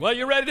Well,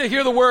 you ready to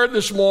hear the word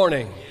this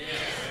morning?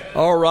 Yes.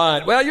 All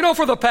right. Well,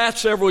 for the past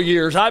several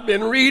years, I've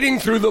been reading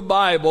through the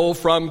Bible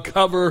from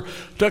cover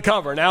to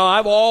cover. Now,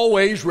 I've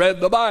always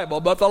read the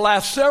Bible, but the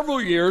last several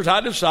years,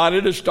 I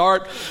decided to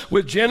start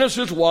with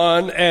Genesis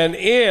 1 and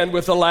end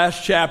with the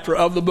last chapter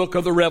of the book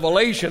of the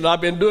Revelation.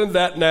 I've been doing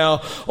that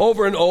now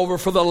over and over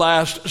for the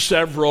last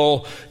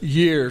several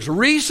years.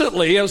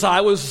 Recently, as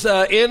I was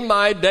in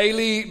my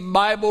daily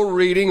Bible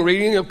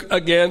reading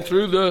again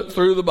through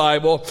the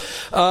Bible,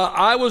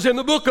 I was in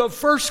the book of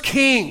 1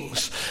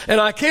 Kings,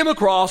 and I came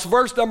across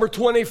verse number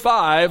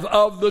 25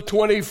 of the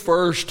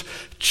 21st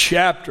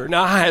chapter.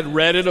 Now, I had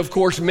read it, of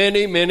course,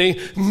 many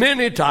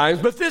times,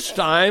 but this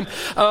time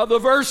the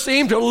verse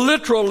seemed to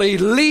literally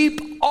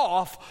leap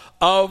off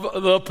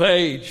of the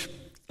page.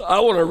 I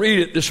want to read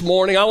it this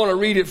morning. I want to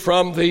read it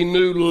from the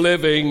New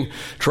Living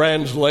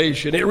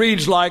Translation. It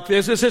reads like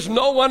this. It says,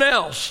 "No one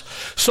else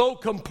so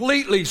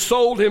completely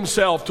sold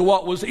himself to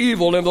what was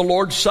evil in the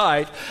Lord's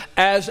sight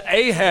as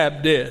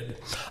Ahab did,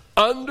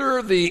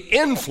 under the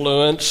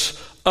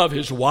influence of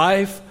his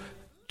wife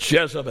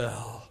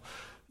Jezebel."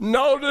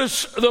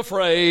 Notice the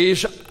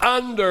phrase,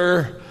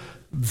 under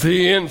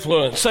the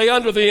influence. Say,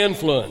 under the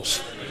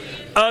influence.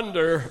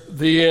 Under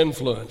the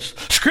influence.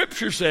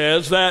 Scripture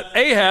says that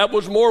Ahab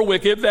was more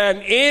wicked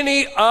than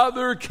any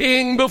other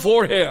king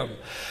before him.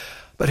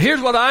 But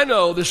here's what I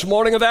know this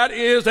morning, and that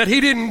is that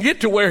he didn't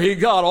get to where he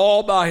got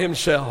all by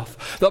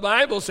himself. The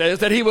Bible says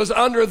that he was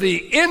under the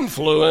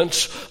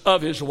influence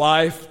of his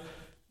wife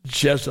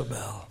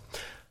Jezebel.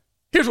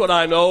 Here's what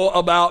I know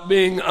about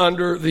being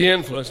under the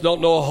influence. Don't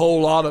know a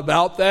whole lot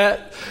about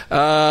that,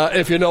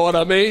 if you know what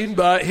I mean.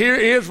 But here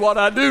is what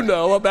I do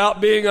know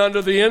about being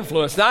under the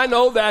influence. Now, I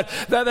know that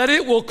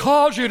it will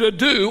cause you to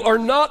do or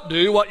not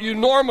do what you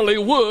normally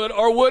would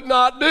or would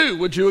not do.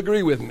 Would you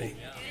agree with me?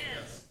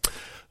 Yes.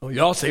 Well,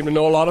 y'all seem to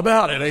know a lot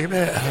about it.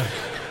 Amen.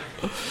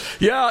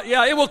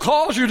 Yeah, it will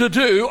cause you to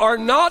do or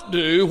not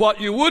do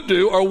what you would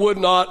do or would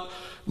not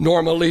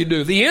normally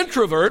do. The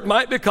introvert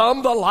might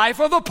become the life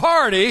of the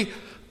party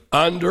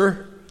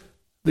under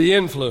the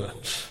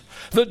influence.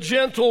 The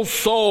gentle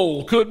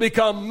soul could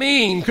become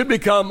mean, could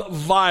become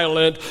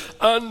violent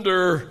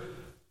under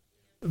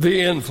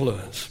the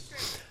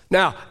influence.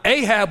 Now,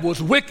 Ahab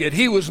was wicked.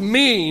 He was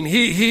mean.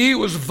 He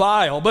was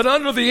vile. But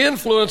under the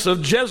influence of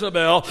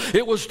Jezebel,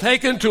 it was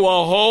taken to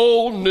a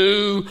whole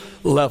new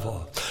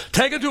level.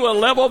 Taken to a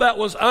level that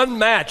was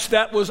unmatched,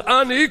 that was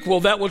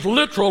unequal, that was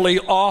literally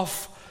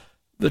off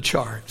the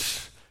charts.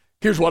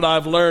 Here's what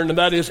I've learned, and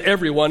that is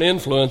everyone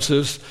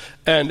influences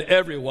and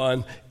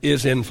everyone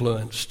is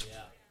influenced.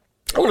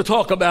 I want to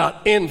talk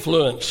about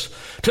influence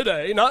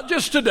today, not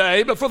just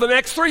today, but for the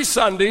next 3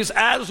 Sundays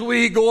as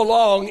we go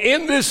along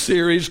in this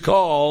series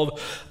called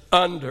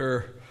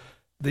Under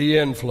the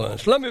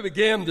Influence. Let me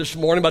begin this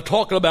morning by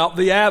talking about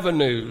the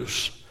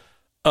avenues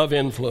of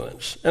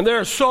influence. And there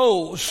are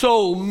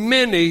so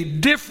many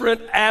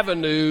different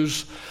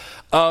avenues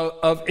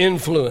of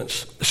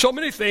influence. So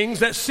many things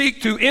that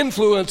seek to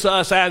influence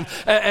us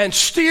and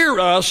steer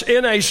us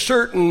in a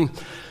certain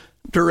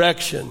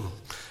direction.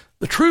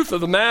 The truth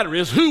of the matter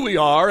is who we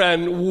are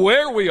and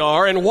where we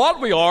are and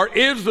what we are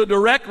is the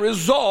direct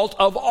result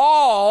of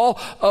all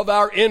of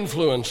our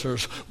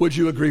influencers. Would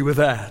you agree with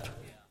that?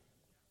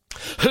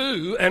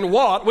 Who and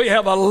what we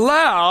have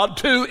allowed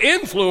to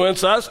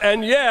influence us,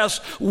 and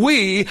yes,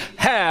 we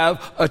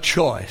have a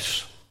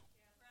choice.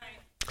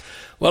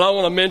 Well, I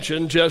want to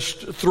mention just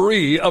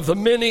 3 of the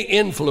many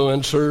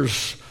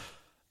influencers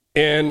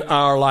in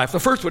our life. The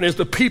first one is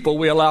the people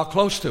we allow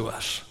close to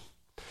us.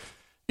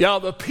 Yeah,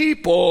 the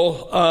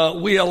people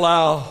we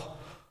allow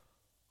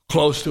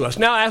close to us.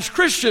 Now, as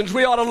Christians,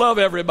 we ought to love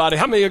everybody.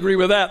 How many agree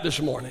with that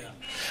this morning?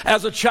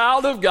 As a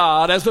child of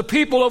God, as the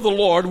people of the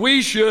Lord,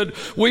 we should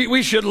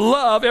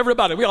love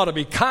everybody. We ought to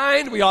be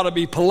kind. We ought to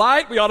be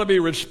polite. We ought to be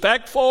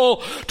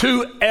respectful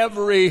to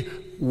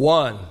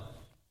everyone.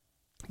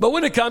 But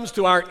when it comes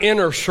to our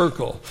inner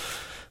circle,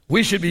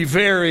 we should be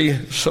very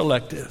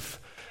selective.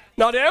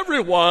 Not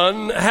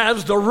everyone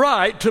has the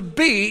right to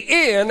be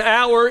in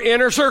our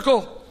inner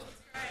circle.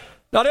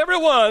 Not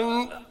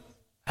everyone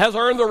has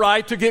earned the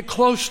right to get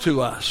close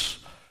to us.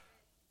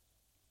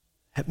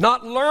 Have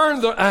not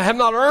earned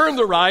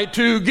the right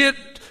to get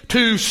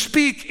to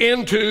speak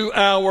into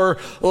our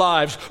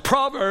lives.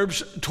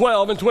 Proverbs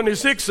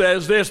 12:26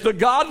 says this, "The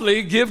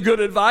godly give good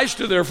advice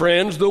to their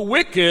friends, the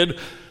wicked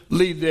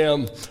lead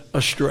them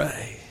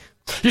astray."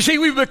 You see,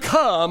 we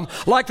become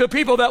like the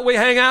people that we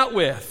hang out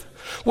with.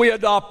 We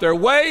adopt their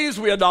ways,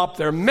 we adopt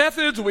their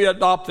methods, we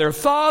adopt their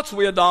thoughts,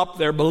 we adopt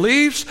their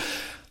beliefs.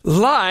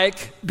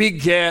 Like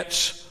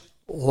begets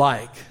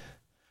like.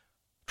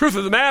 Truth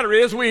of the matter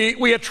is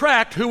we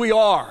attract who we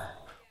are.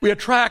 We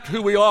attract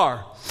who we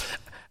are.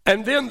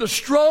 And then the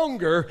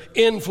stronger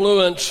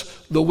influence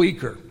the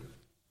weaker.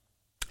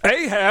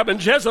 Ahab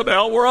and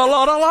Jezebel were a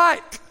lot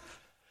alike.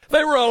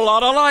 They were a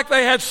lot alike.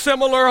 They had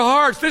similar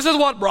hearts. This is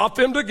what brought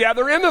them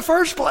together in the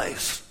first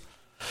place.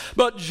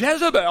 But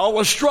Jezebel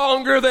was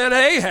stronger than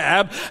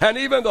Ahab, and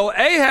even though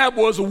Ahab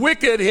was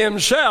wicked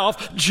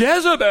himself,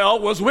 Jezebel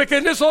was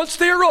wickedness on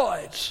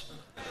steroids.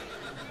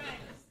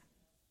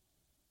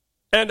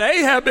 And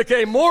Ahab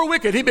became more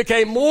wicked. He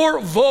became more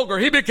vulgar.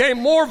 He became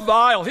more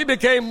vile. He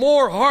became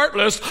more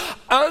heartless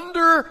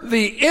under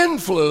the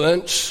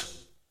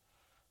influence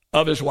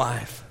of his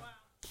wife.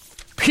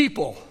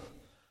 People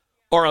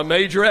are a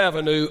major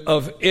avenue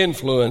of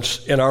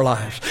influence in our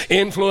lives,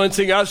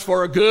 influencing us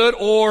for good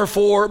or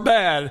for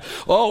bad.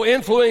 Oh,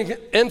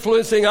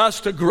 influencing us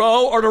to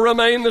grow or to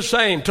remain the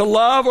same, to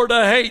love or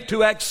to hate,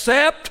 to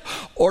accept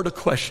or to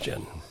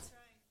question.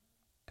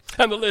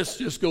 And the list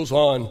just goes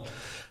on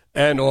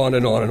and on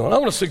and on and on. I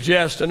want to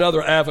suggest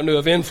another avenue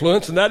of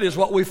influence, and that is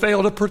what we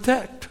fail to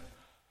protect.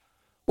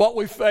 What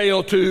we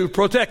fail to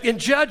protect. In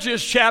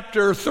Judges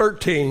chapter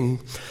 13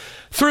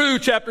 through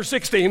chapter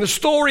 16, the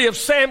story of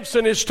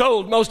Samson is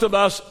told. Most of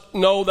us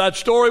know that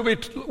story. We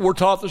were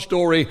taught the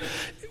story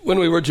when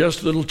we were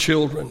just little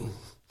children.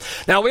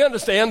 Now we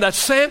understand that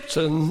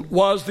Samson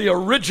was the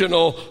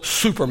original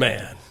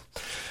Superman.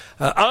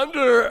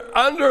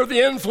 Under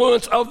the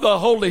influence of the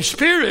Holy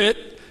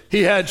Spirit,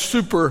 he had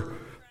super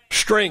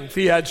strength.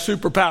 He had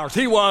superpowers.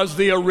 He was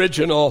the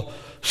original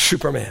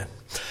Superman.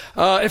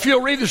 If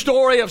you'll read the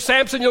story of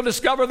Samson, you'll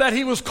discover that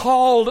he was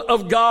called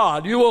of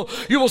God. You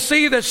will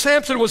see that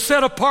Samson was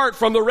set apart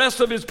from the rest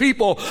of his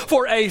people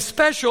for a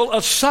special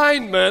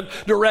assignment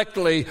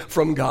directly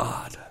from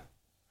God.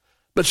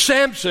 But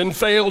Samson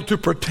failed to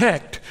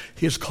protect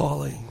his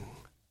calling.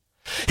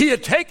 He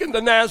had taken the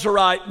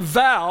Nazirite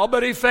vow,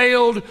 but he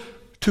failed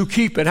to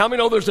keep it. How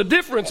many know there's a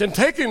difference in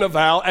taking a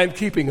vow and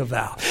keeping a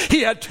vow?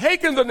 He had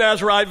taken the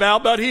Nazirite vow,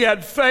 but he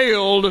had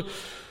failed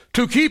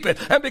to keep it.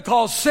 And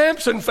because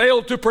Samson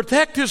failed to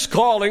protect his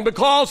calling,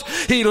 because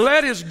he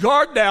let his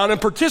guard down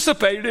and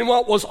participated in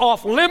what was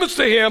off limits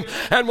to him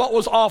and what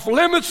was off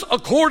limits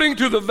according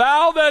to the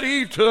vow that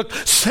he took,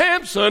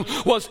 Samson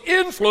was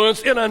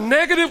influenced in a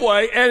negative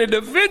way, and it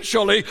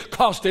eventually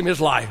cost him his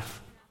life.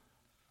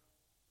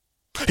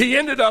 He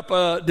ended up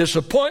a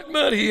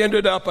disappointment. He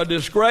ended up a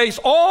disgrace,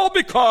 all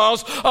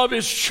because of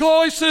his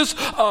choices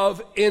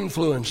of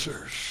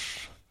influencers.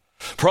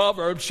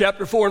 Proverbs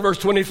chapter 4 and verse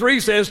 23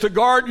 says to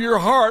guard your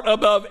heart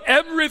above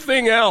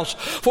everything else,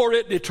 for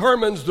it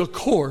determines the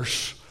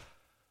course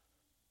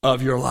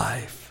of your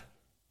life.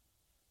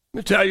 Let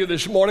me tell you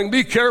this morning,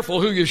 be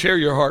careful who you share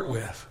your heart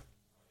with.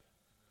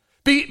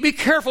 Be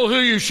careful who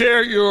you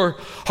share your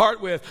heart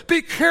with.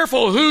 Be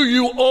careful who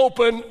you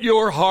open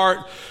your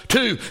heart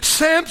to.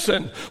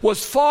 Samson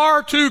was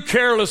far too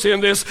careless in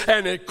this,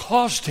 and it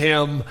cost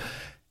him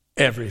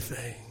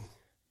everything.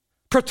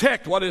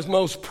 Protect what is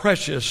most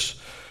precious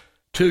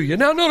to you.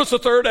 Now notice the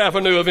third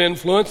avenue of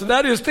influence, and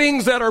that is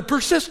things that are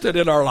persistent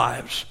in our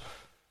lives.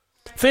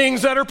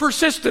 Things that are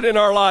persistent in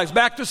our lives.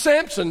 Back to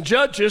Samson.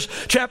 Judges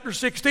chapter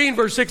 16,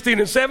 verse 16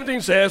 and 17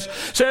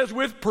 says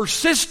with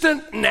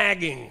persistent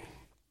nagging,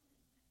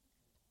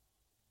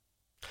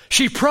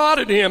 she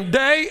prodded him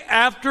day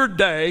after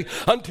day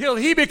until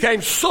he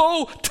became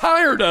so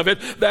tired of it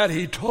that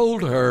he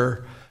told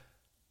her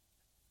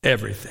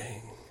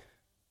everything.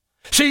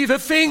 See, the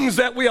things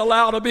that we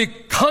allow to be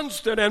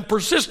constant and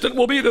persistent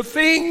will be the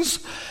things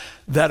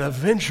that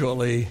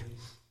eventually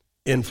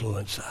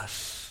influence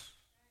us.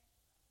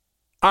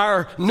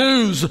 Our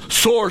news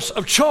source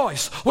of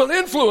choice will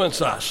influence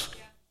us.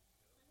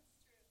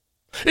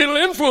 It'll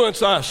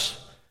influence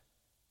us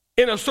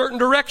in a certain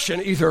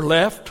direction, either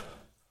left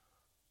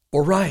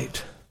or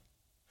right.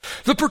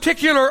 The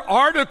particular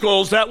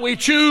articles that we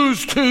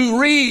choose to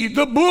read,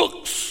 the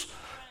books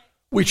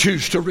we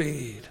choose to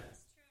read,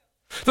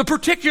 the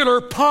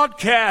particular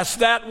podcasts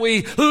that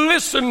we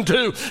listen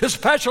to,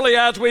 especially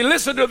as we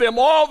listen to them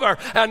over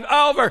and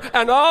over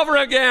and over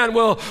again,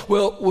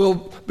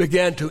 will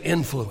begin to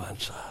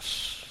influence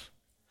us.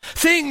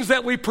 Things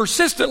that we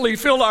persistently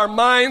fill our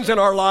minds and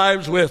our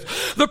lives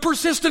with, the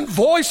persistent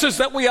voices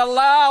that we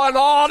allow an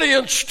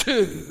audience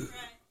to.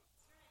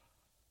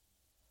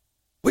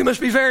 We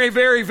must be very,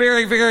 very,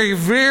 very, very,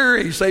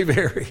 very, say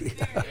very,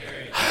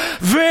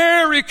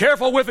 very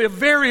careful with the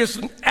various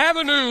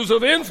avenues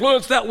of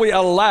influence that we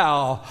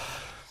allow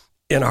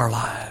in our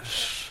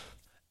lives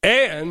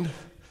and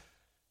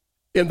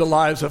in the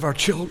lives of our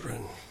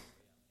children.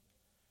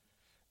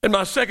 And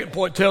my second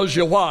point tells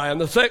you why.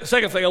 And the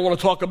second thing I want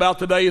to talk about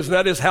today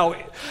is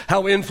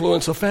how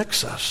influence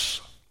affects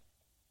us.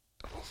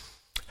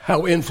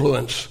 How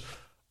influence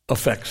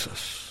affects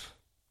us.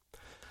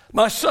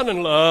 My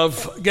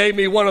son-in-law gave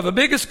me one of the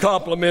biggest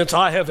compliments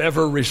I have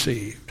ever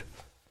received.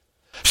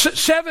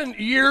 7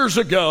 years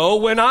ago,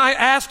 when I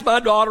asked my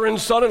daughter and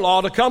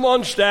son-in-law to come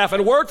on staff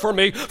and work for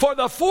me for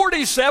the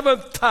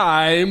 47th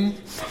time,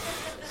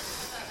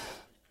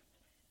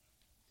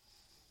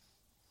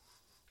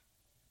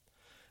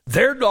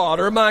 their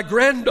daughter, my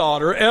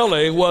granddaughter,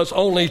 Ellie, was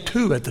only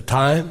 2 at the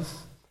time.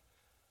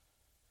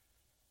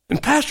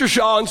 And Pastor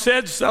Sean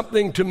said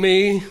something to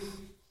me.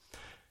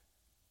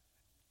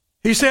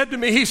 He said to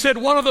me,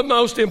 one of the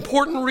most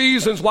important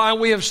reasons why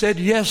we have said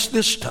yes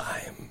this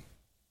time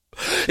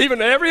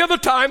Even every other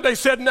time they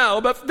said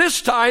no, but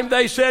this time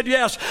they said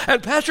yes.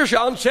 And Pastor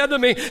Sean said to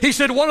me, he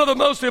said, one of the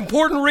most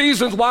important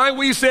reasons why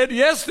we said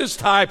yes this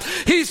time,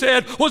 he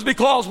said, was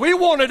because we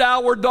wanted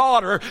our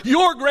daughter,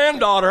 your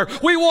granddaughter,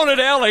 we wanted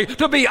Ellie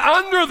to be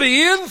under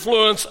the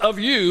influence of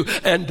you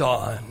and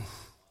Dawn.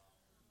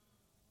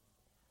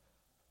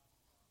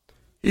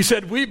 He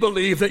said, we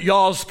believe that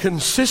y'all's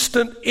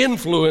consistent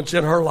influence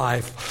in her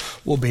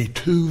life will be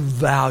too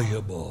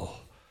valuable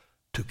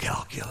to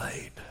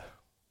calculate.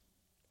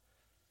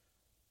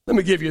 Let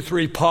me give you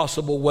 3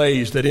 possible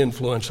ways that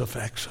influence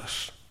affects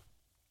us.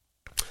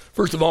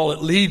 First of all,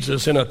 it leads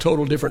us in a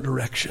total different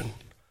direction.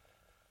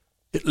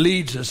 It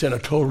leads us in a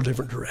total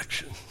different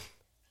direction.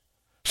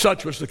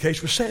 Such was the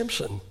case with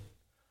Samson.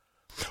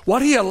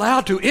 What he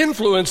allowed to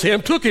influence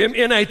him took him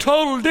in a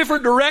total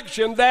different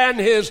direction than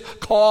his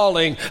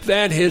calling,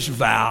 than his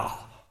vow.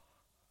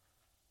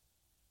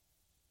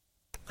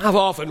 I've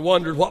often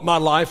wondered what my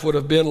life would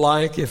have been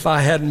like if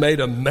I hadn't made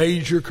a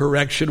major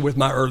correction with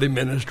my early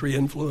ministry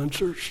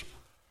influencers.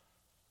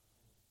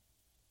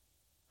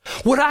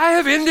 Would I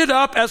have ended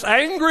up as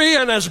angry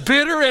and as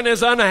bitter and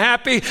as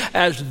unhappy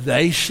as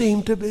they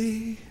seemed to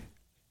be?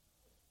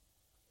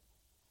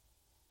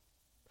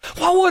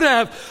 What would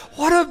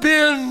have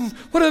been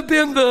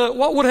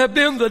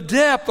the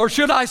depth, or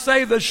should I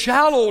say the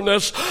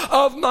shallowness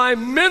of my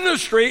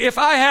ministry if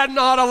I had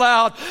not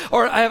allowed,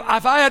 or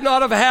if I had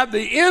not have had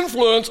the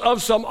influence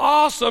of some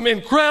awesome,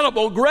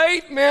 incredible,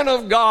 great men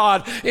of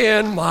God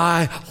in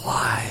my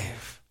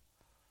life?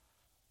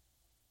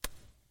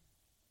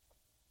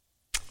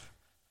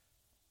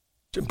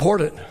 It's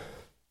important.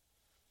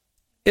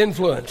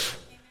 Influence.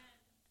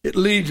 It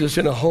leads us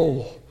in a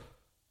whole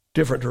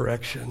different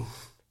direction.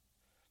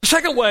 The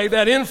second way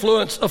that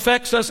influence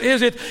affects us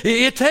is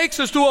it takes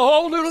us to a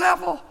whole new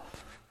level.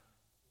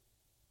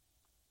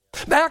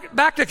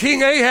 Back to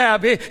King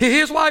Ahab,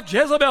 his wife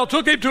Jezebel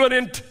took him to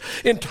an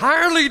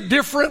entirely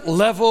different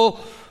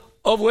level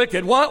of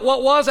wicked. What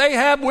was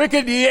Ahab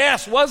wicked?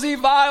 Yes. Was he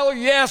vile?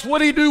 Yes.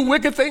 Would he do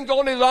wicked things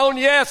on his own?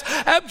 Yes.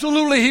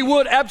 Absolutely he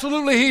would.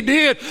 Absolutely he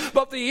did.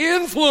 But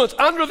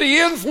under the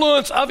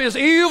influence of his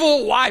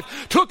evil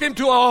wife, took him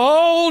to a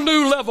whole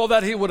new level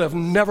that he would have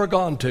never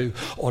gone to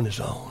on his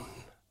own.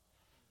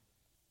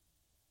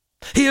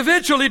 He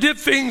eventually did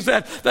things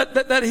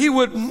that he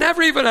would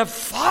never even have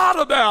thought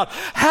about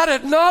had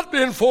it not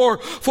been for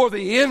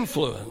the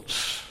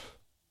influence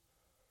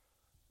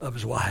of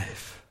his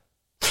wife.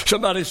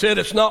 Somebody said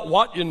it's not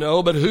what you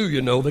know, but who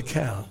you know that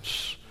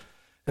counts.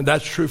 And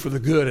that's true for the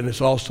good, and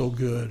it's also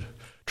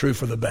true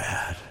for the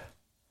bad.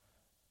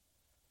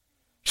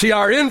 See,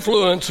 our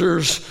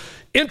influencers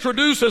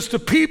introduce us to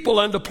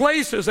people and to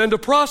places and to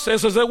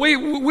processes that we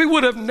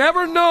would have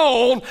never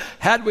known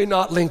had we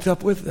not linked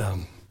up with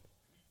them.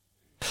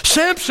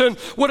 Samson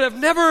would have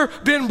never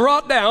been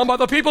brought down by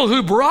the people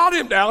who brought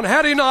him down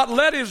had he not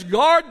let his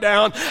guard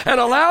down and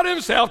allowed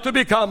himself to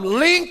become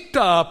linked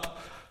up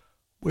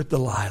with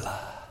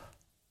Delilah.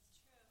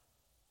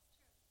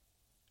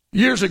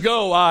 Years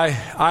ago,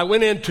 I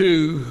went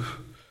into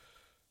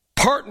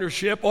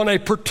partnership on a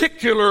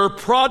particular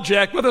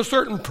project with a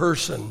certain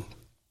person.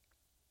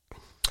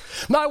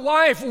 My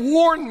wife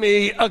warned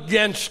me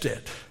against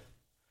it.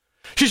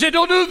 She said,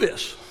 don't do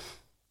this.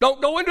 Don't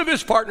go into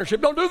this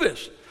partnership. Don't do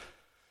this.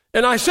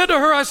 And I said to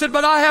her,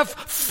 but I have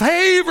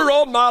favor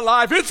on my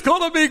life. It's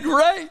going to be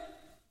great.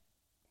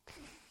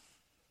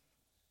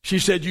 She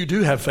said, you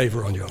do have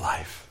favor on your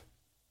life,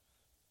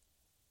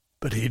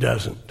 but he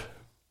doesn't.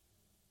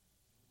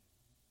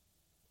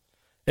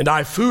 And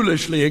I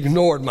foolishly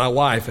ignored my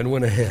wife and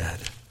went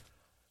ahead.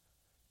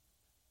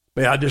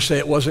 May I just say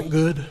it wasn't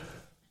good?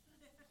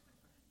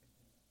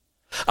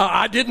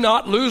 I did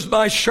not lose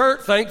my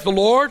shirt, thank the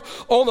Lord,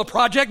 on the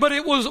project, but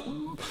it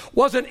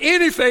wasn't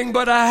anything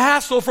but a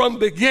hassle from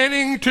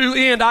beginning to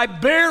end. I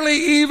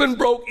barely even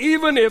broke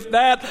even if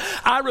that.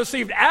 I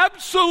received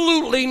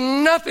absolutely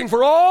nothing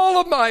for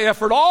all of my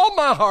effort, all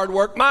my hard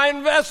work, my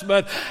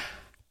investment,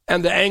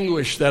 and the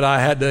anguish that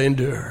I had to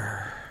endure.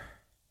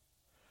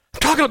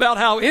 Talking about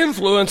how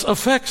influence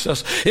affects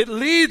us. It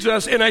leads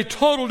us in a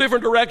total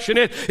different direction.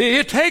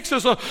 It takes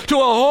us to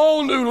a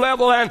whole new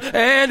level,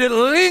 and it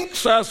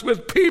links us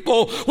with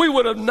people we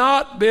would have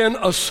not been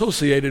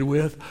associated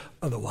with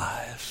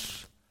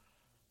otherwise.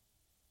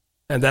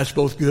 And that's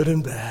both good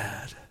and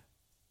bad.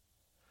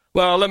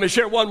 Well, let me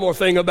share one more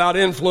thing about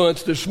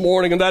influence this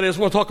morning, and that is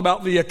we'll talk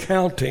about the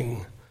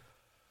accounting.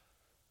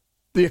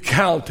 The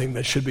accounting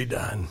that should be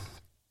done.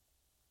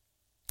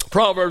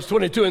 Proverbs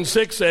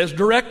 22:6 says,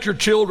 direct your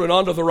children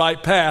onto the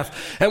right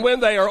path, and when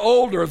they are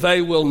older,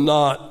 they will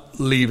not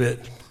leave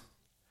it.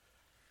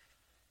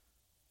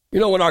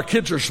 You know, when our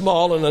kids are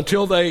small and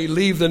until they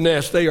leave the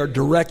nest, they are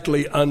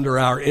directly under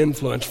our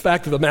influence.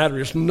 Fact of the matter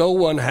is, no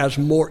one has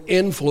more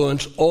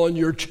influence on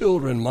your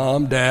children,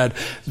 mom, dad,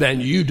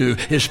 than you do,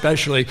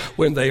 especially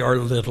when they are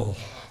little.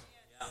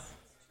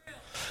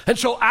 And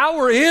so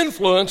our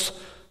influence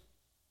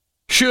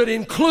should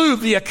include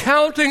the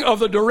accounting of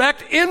the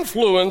direct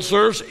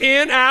influencers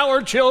in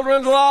our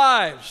children's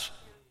lives.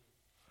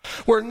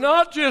 We're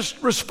not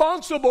just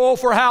responsible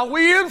for how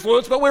we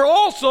influence, but we're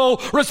also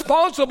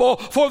responsible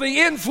for the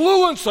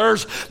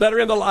influencers that are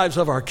in the lives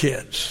of our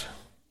kids.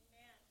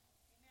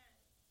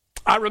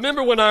 I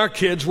remember when our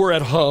kids were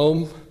at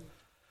home,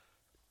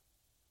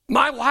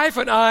 my wife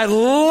and I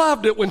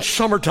loved it when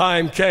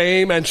summertime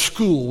came and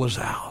school was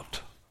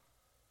out.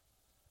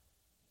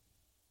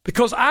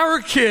 Because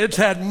our kids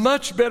had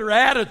much better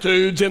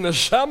attitudes in the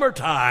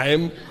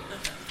summertime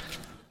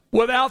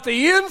without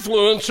the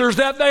influencers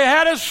that they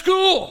had at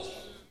school.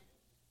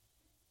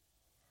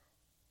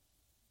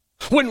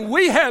 When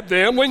we had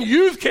them, when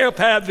youth camp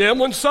had them,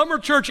 when summer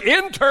church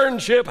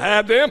internship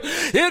had them,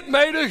 it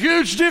made a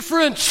huge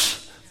difference.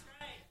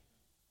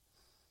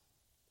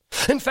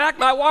 In fact,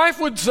 my wife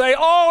would say,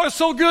 "Oh, it's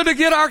so good to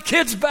get our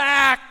kids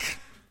back."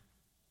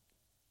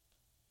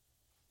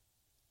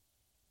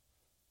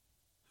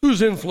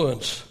 Whose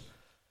influence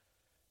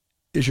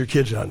is your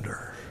kids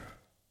under?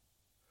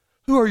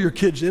 Who are your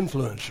kids'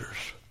 influencers?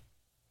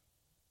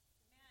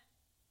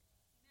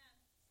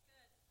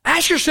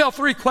 Ask yourself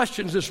 3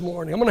 questions this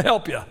morning. I'm going to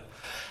help you.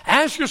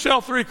 Ask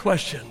yourself 3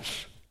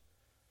 questions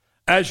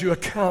as you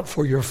account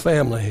for your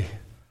family.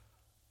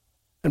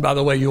 And by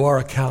the way, you are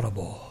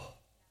accountable.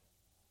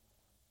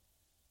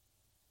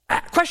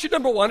 Question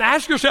number 1,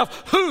 ask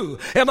yourself, who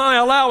am I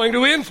allowing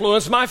to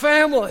influence my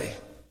family?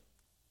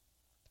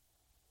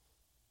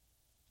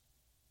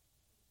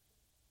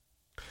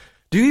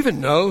 Do you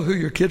even know who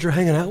your kids are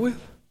hanging out with?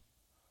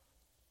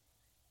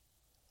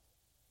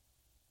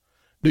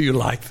 Do you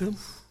like them?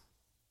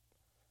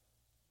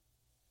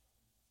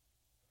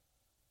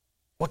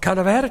 What kind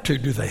of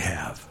attitude do they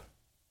have?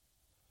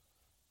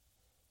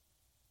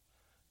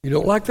 You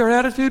don't like their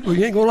attitude? Well,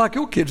 you ain't going to like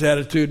your kid's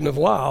attitude in a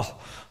while.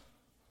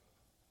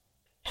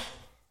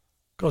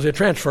 Because it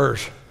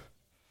transfers.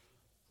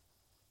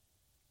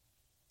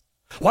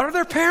 What are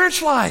their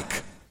parents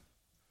like?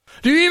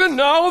 Do you even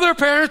know their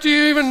parents? Do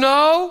you even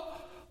know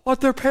what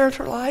their parents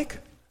are like?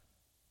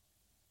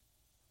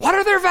 What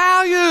are their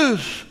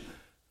values?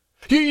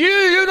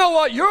 You know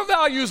what your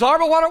values are,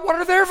 but what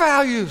are their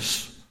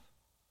values?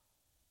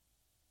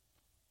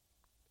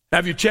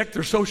 Have you checked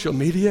their social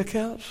media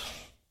accounts?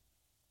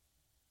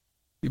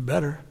 You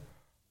better.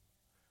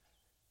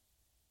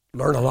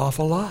 Learn an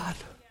awful lot.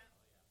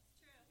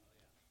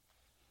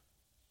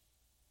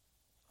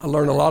 I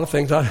learned a lot of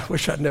things I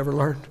wish I'd never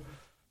learned.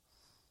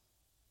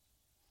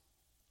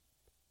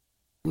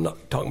 I'm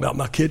not talking about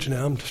my kids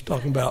now. I'm just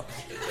talking about...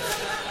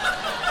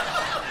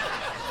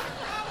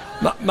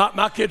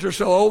 my kids are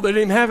so old, they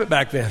didn't even have it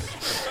back then.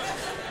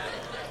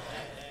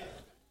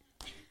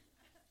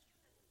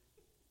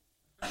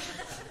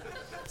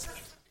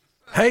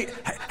 Hey,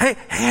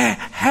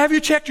 have you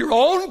checked your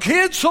own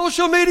kids'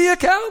 social media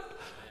account?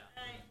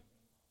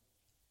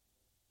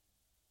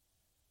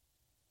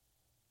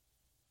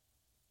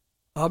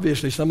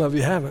 Obviously, some of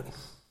you haven't.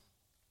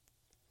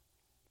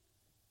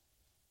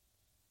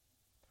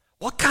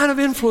 What kind of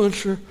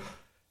influencer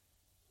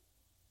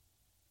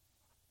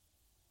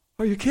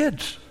are your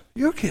kids?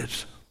 Your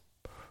kids.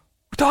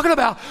 We're talking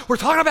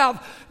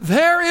about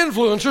their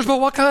influencers, but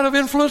what kind of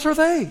influence are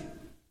they?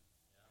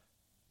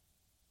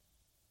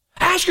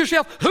 Ask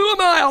yourself, who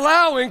am I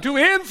allowing to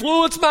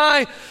influence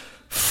my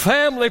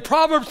family?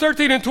 Proverbs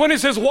 13:20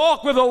 says,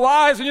 walk with the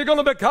wise and you're going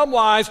to become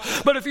wise.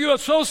 But if you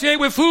associate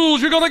with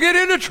fools, you're going to get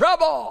into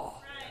trouble.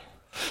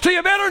 So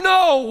you better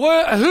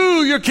know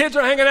who your kids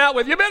are hanging out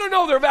with. You better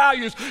know their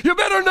values. You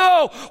better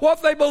know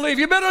what they believe.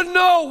 You better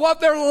know what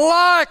they're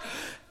like.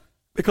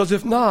 Because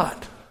if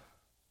not,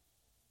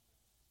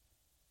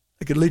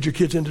 it could lead your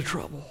kids into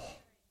trouble.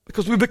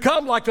 Because we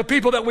become like the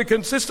people that we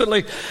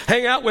consistently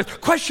hang out with.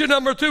 Question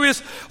number 2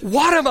 is,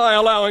 what am I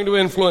allowing to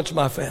influence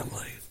my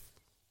family?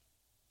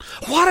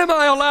 What am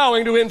I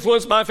allowing to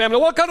influence my family?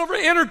 What kind of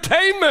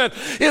entertainment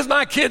is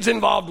my kids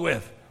involved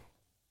with?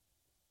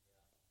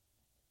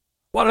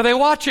 What are they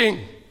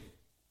watching?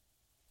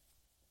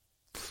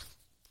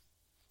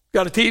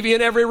 Got a TV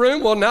in every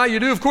room? Well, now you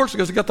do, of course,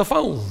 because you got the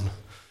phone,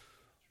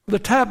 the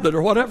tablet,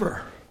 or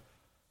whatever.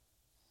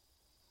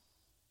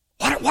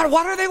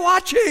 What are they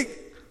watching?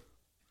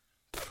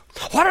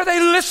 What are they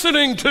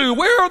listening to?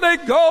 Where are they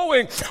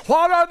going?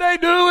 What are they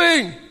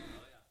doing?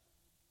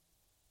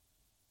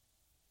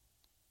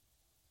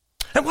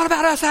 And what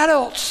about us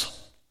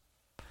adults?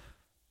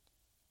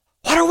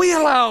 What are we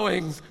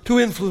allowing to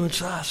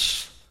influence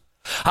us?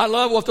 I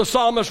love what the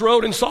psalmist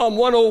wrote in Psalm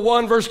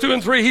 101, verse 2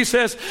 and 3. He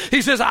says,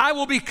 I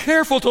will be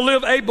careful to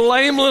live a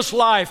blameless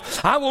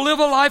life. I will live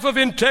a life of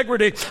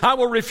integrity. I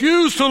will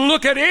refuse to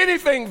look at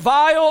anything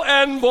vile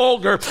and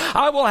vulgar.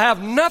 I will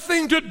have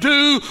nothing to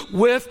do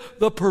with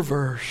the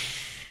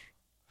perverse.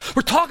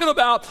 We're talking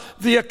about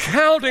the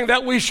accounting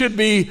that we should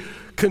be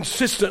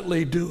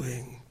consistently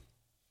doing.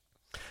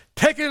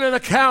 Taking an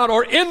account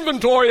or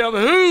inventory of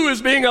who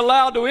is being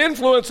allowed to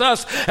influence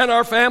us and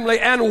our family,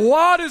 and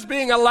what is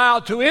being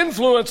allowed to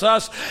influence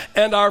us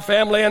and our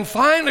family. And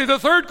finally, the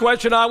third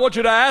question I want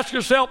you to ask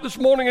yourself this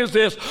morning is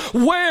this: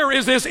 where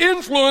is this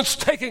influence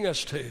taking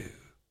us to?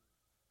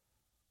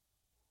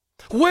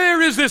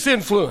 Where is this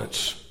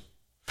influence?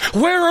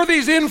 Where are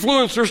these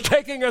influencers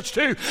taking us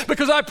to?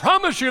 Because I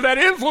promise you that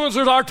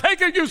influencers are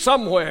taking you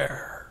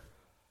somewhere.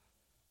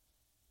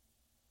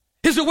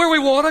 Is it where we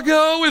want to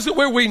go? Is it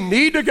where we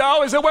need to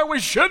go? Is it where we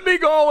should be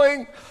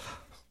going?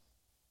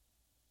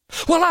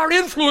 Will our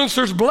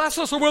influencers bless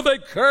us or will they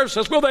curse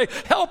us? Will they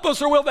help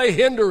us or will they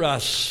hinder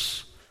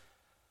us?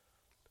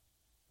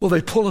 Will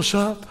they pull us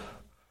up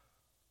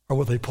or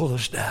will they pull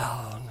us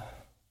down?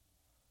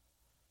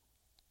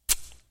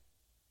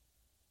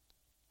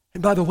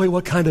 And by the way,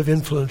 what kind of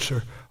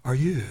influencer are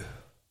you?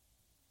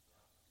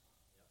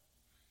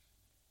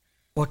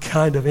 What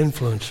kind of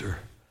influencer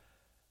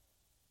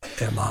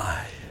am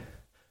I?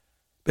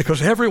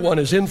 Because everyone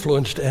is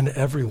influenced and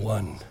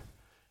everyone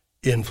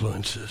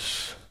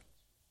influences.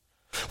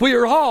 We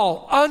are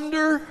all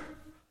under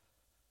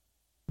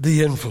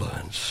the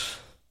influence.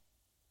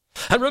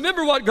 And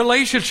remember what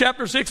Galatians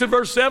chapter 6 and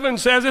verse 7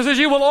 says. It says,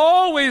 you will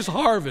always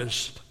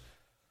harvest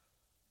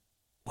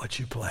what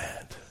you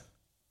plant.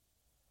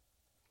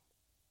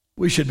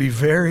 We should be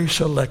very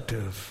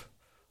selective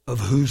of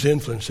whose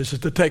influence. This is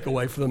the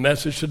takeaway for the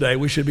message today.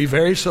 We should be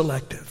very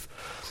selective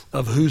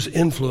of whose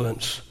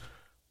influence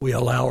we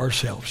allow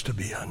ourselves to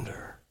be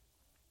under.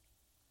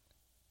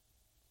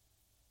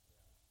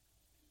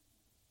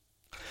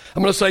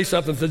 I'm going to say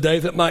something today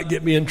that might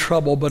get me in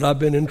trouble, but I've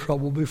been in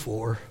trouble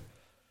before.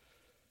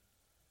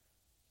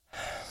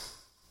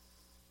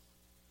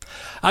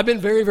 I've been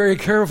very, very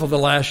careful the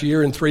last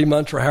year and 3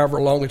 months or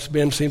however long it's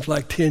been, seems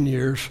like 10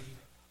 years,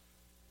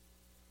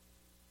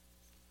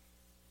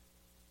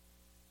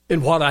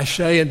 in what I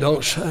say and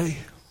don't say.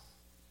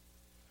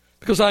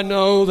 Because I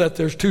know that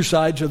there's two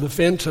sides of the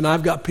fence and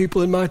I've got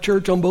people in my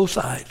church on both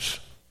sides.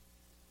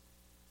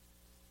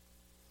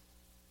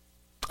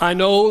 I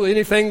know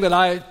anything that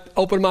I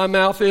open my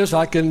mouth is,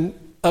 I can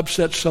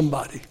upset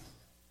somebody.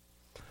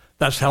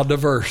 That's how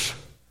diverse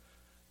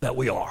that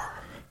we are.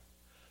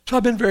 So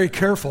I've been very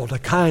careful to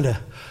kind of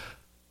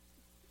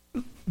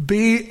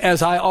be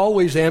as I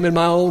always am in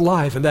my own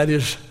life, and that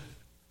is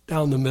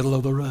down the middle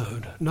of the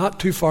road. Not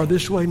too far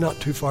this way, not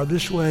too far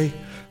this way.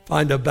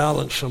 Find a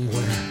balance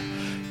somewhere.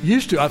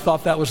 Used to, I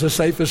thought that was the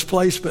safest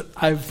place, but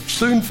I've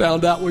soon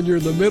found out when you're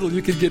in the middle,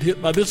 you can get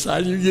hit by this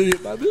side and you get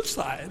hit by this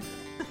side.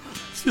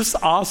 It's just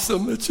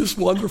awesome. It's just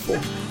wonderful.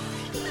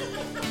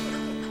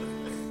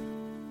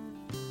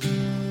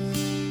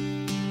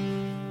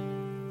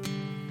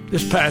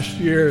 This past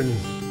year and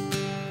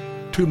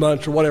 2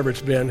 months or whatever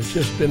it's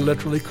just been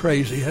literally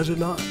crazy, has it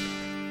not?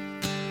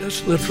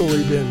 It's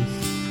literally been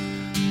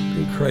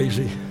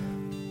crazy.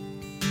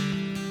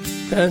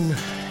 And,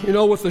 you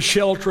know, with the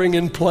sheltering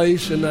in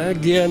place, and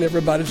again,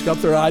 everybody's got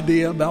their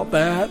idea about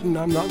that, and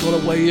I'm not going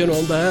to weigh in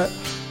on that.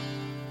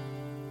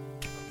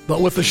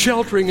 But with the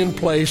sheltering in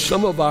place,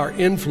 some of our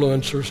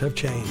influencers have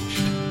changed.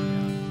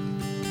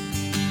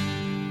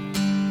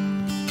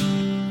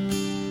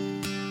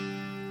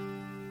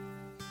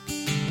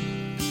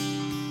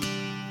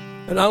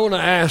 And I want to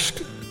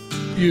ask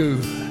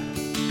you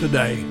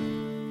today,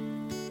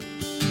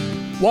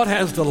 what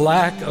has the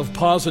lack of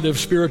positive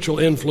spiritual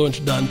influence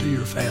done to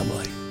your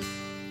family?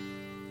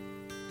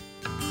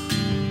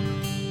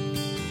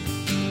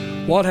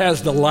 What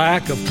has the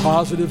lack of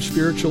positive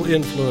spiritual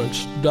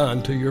influence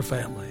done to your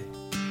family?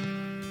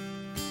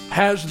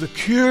 Has the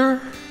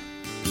cure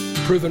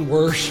proven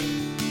worse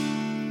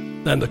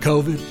than the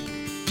COVID?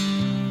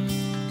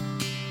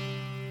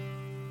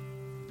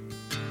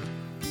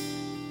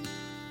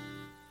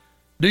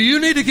 Do you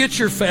need to get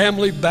your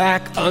family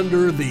back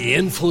under the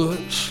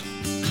influence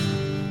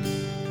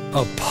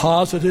of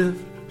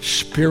positive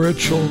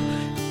spiritual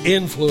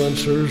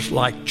influencers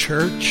like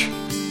church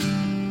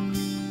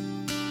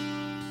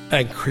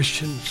and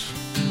Christians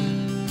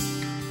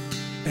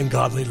and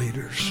godly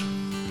leaders?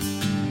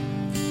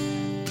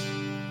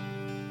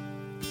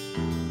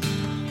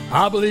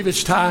 I believe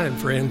it's time,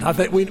 friend. I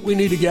think we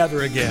need to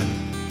gather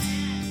again.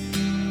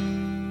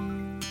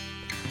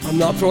 I'm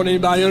not throwing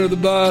anybody under the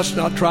bus,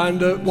 not trying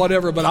to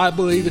whatever, but I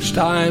believe it's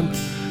time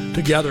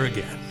to gather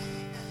again.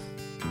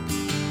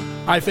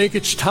 I think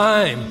it's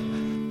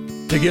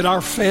time to get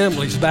our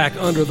families back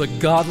under the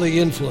godly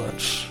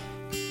influence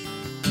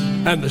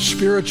and the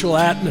spiritual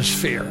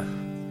atmosphere.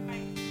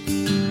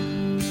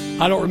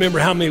 I don't remember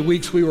how many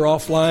weeks we were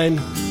offline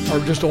or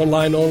just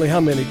online only.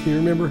 How many? Can you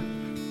remember?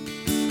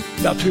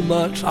 About 2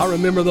 months. I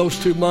remember those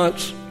 2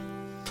 months.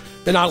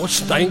 And I was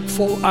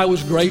thankful. I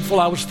was grateful.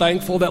 I was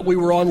thankful that we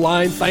were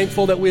online,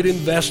 thankful that we had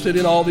invested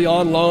in all the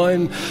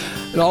online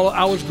and all.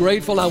 I was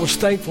grateful. I was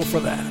thankful for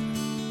that.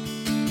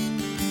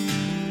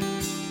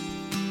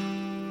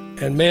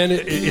 And man,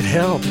 it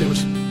helped. It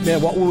was,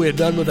 man, what would we have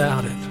done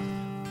without it?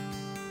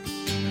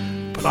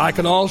 But I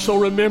can also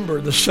remember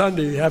the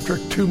Sunday after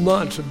 2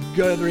 months of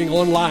gathering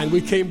online,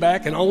 we came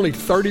back and only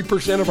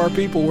 30% of our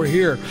people were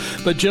here.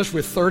 But just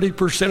with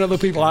 30% of the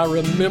people, I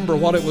remember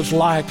what it was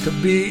like to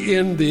be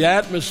in the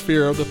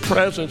atmosphere of the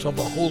presence of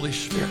the Holy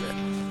Spirit.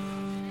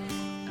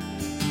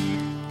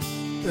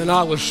 And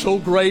I was so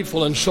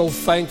grateful and so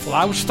thankful.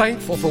 I was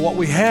thankful for what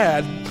we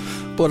had,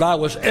 but I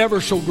was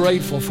ever so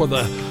grateful for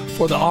the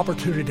for the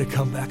opportunity to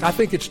come back. I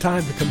think it's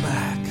time to come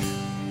back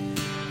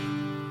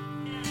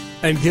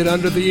and get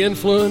under the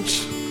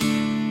influence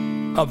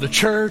of the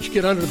church,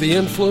 get under the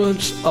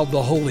influence of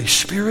the Holy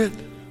Spirit,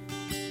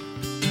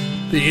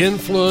 the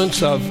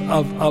influence of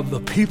the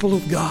people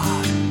of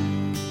God.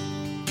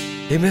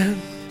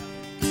 Amen.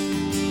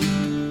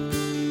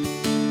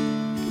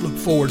 Look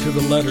forward to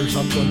the letters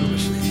I'm going to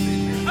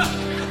receive.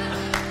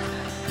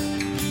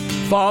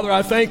 Father,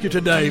 I thank you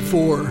today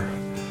for,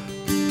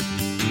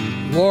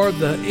 Lord,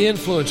 the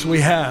influence we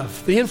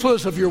have, the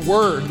influence of your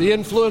word, the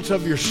influence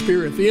of your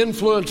spirit, the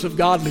influence of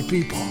godly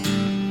people.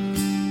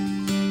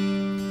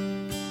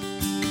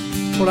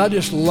 Lord, I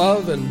just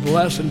love and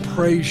bless and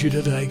praise you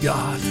today,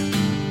 God.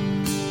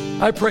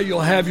 I pray you'll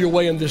have your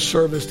way in this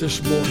service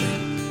this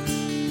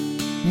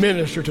morning.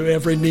 Minister to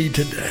every need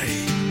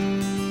today.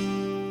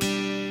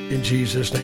 In Jesus' name.